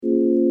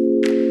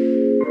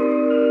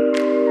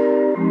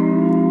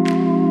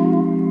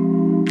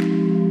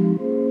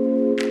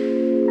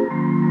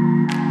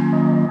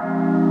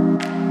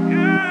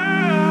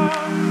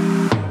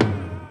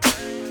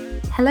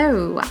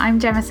Hello, I'm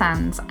Gemma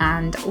Sands,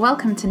 and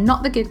welcome to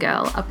Not the Good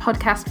Girl, a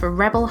podcast for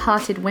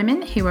rebel-hearted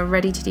women who are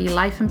ready to do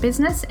life and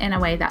business in a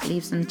way that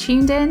leaves them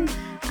tuned in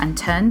and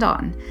turned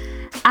on.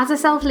 As a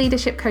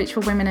self-leadership coach for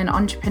women and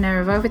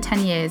entrepreneur of over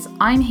 10 years,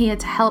 I'm here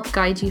to help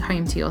guide you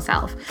home to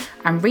yourself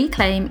and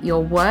reclaim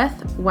your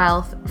worth,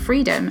 wealth,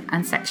 freedom,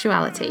 and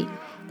sexuality.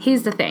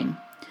 Here's the thing.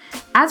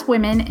 As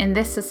women in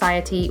this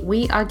society,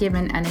 we are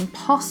given an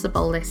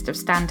impossible list of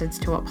standards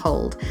to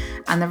uphold,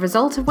 and the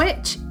result of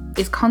which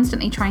is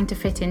constantly trying to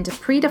fit into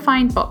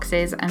predefined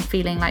boxes and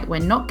feeling like we're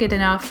not good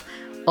enough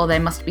or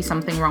there must be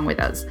something wrong with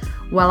us.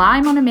 Well,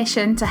 I'm on a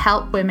mission to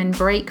help women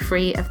break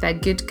free of their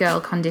good girl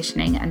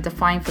conditioning and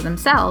define for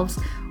themselves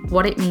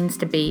what it means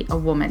to be a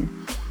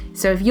woman.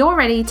 So if you're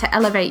ready to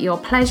elevate your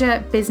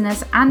pleasure,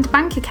 business, and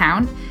bank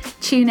account,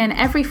 tune in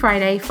every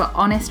Friday for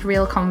honest,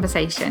 real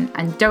conversation,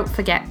 and don't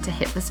forget to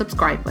hit the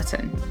subscribe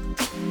button.